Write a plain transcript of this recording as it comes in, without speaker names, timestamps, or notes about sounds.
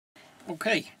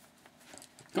Okay,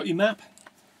 got your map,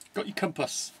 got your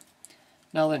compass.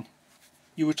 Now then,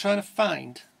 you were trying to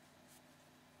find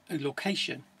a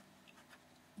location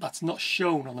that's not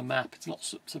shown on the map. It's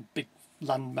not some big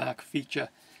landmark feature.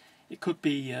 It could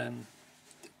be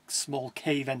small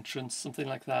cave entrance, something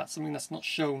like that, something that's not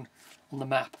shown on the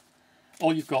map.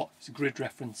 All you've got is a grid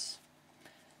reference.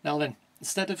 Now then,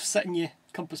 instead of setting your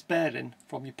compass bearing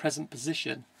from your present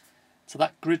position to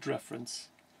that grid reference,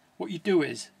 what you do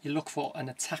is you look for an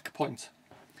attack point.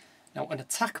 Now an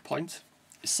attack point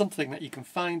is something that you can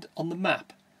find on the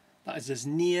map that is as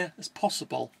near as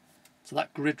possible to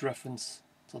that grid reference,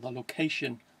 to the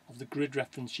location of the grid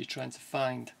reference you're trying to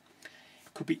find.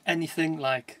 It could be anything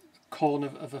like a corner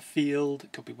of a field,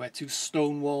 it could be where two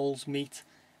stone walls meet,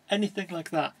 anything like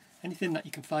that. Anything that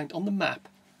you can find on the map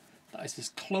that is as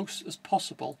close as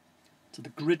possible to the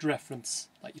grid reference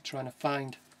that you're trying to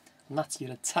find, and that's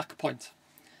your attack point.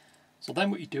 So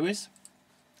then what you do is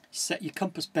you set your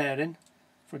compass bearing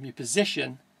from your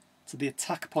position to the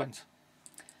attack point,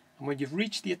 and when you've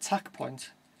reached the attack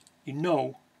point, you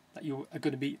know that you are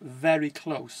going to be very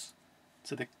close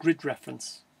to the grid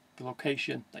reference, the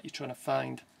location that you're trying to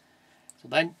find. So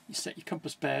then you set your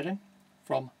compass bearing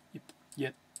from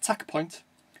your attack point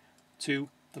to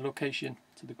the location,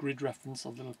 to the grid reference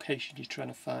of the location you're trying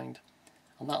to find,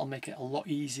 and that'll make it a lot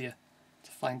easier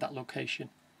to find that location,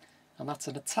 and that's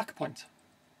an attack point.